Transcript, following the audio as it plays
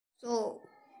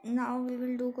Now we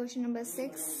will do question number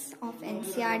 6 of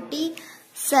NCERT.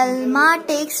 Salma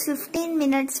takes 15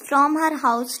 minutes from her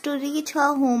house to reach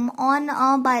her home on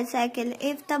a bicycle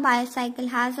if the bicycle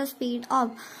has a speed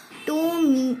of 2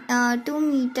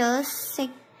 meter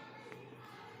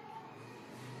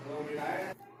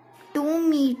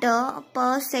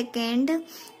per second.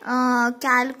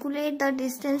 Calculate the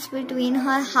distance between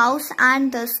her house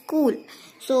and the school.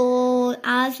 So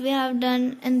as we have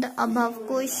done in the above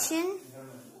question,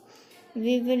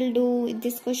 we will do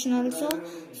this question also.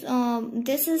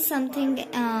 This is something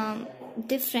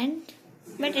different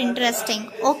but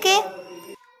interesting. Okay,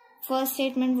 first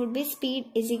statement would be speed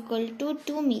is equal to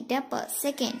 2 meter per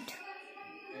second.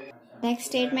 Next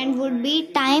statement would be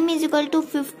time is equal to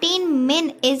 15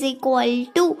 min is equal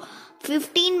to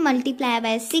 15 multiplied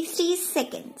by 60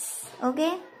 seconds.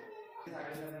 Okay,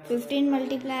 15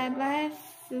 multiplied by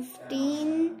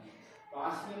 15.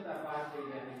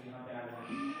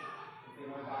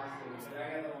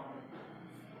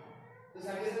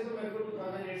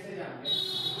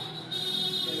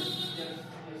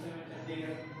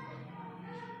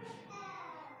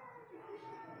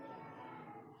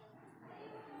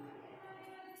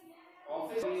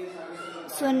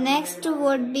 So next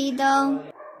would be the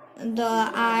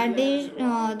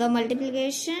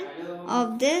multiplication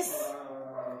of this.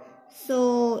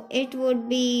 So it would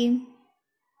be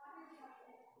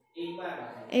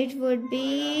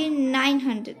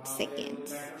 900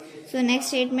 seconds. So next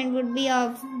statement would be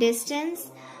of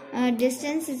distance.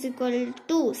 Distance is equal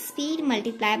to speed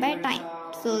multiplied by time.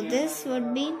 So this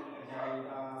would be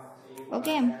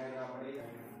okay.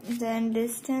 Then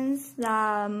distance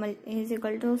is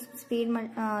equal to speed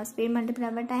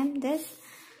multiplied by time. this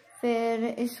फिर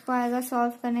इसको आएगा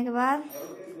solve करने के बाद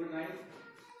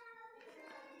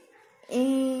a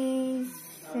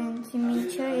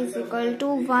centimeter is equal to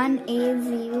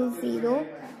 1,800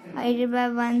 divided by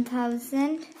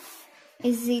 1000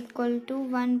 is equal to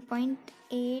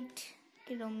 1.8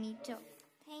 kilometer.